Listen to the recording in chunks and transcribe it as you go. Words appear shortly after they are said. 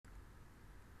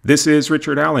This is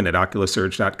Richard Allen at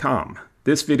OculoSurge.com.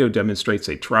 This video demonstrates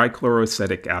a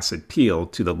trichloroacetic acid peel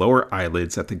to the lower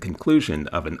eyelids at the conclusion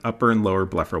of an upper and lower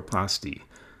blepharoplasty.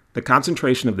 The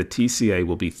concentration of the TCA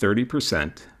will be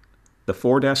 30%. The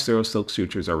 4-0 silk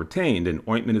sutures are retained and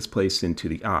ointment is placed into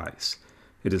the eyes.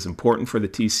 It is important for the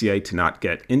TCA to not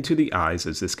get into the eyes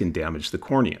as this can damage the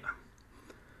cornea.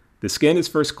 The skin is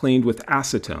first cleaned with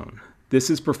acetone. This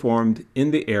is performed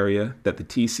in the area that the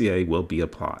TCA will be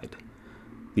applied.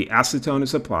 The acetone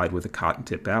is applied with a cotton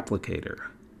tip applicator.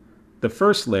 The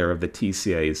first layer of the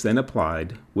TCA is then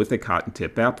applied with a cotton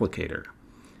tip applicator.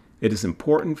 It is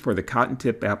important for the cotton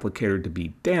tip applicator to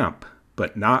be damp,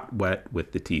 but not wet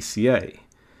with the TCA.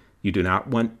 You do not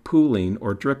want pooling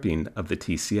or dripping of the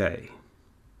TCA.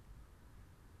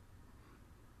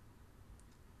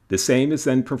 The same is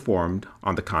then performed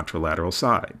on the contralateral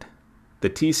side. The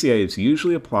TCA is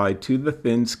usually applied to the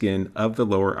thin skin of the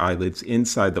lower eyelids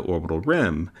inside the orbital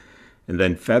rim and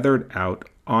then feathered out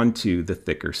onto the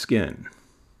thicker skin.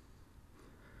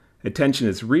 Attention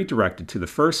is redirected to the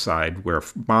first side where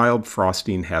mild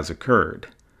frosting has occurred.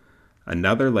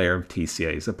 Another layer of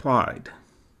TCA is applied.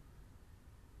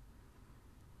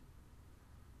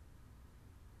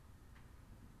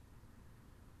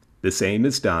 The same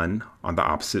is done on the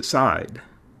opposite side.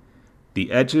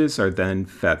 The edges are then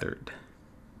feathered.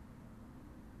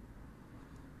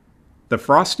 The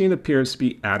frosting appears to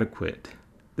be adequate.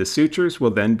 The sutures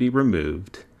will then be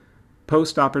removed.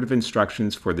 Post-operative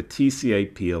instructions for the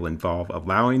TCA peel involve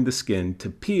allowing the skin to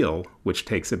peel, which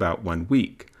takes about 1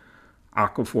 week.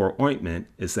 Aquaphor ointment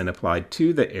is then applied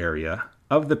to the area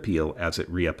of the peel as it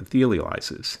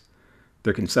reepithelializes.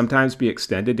 There can sometimes be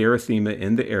extended erythema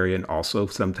in the area and also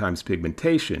sometimes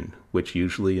pigmentation, which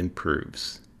usually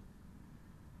improves.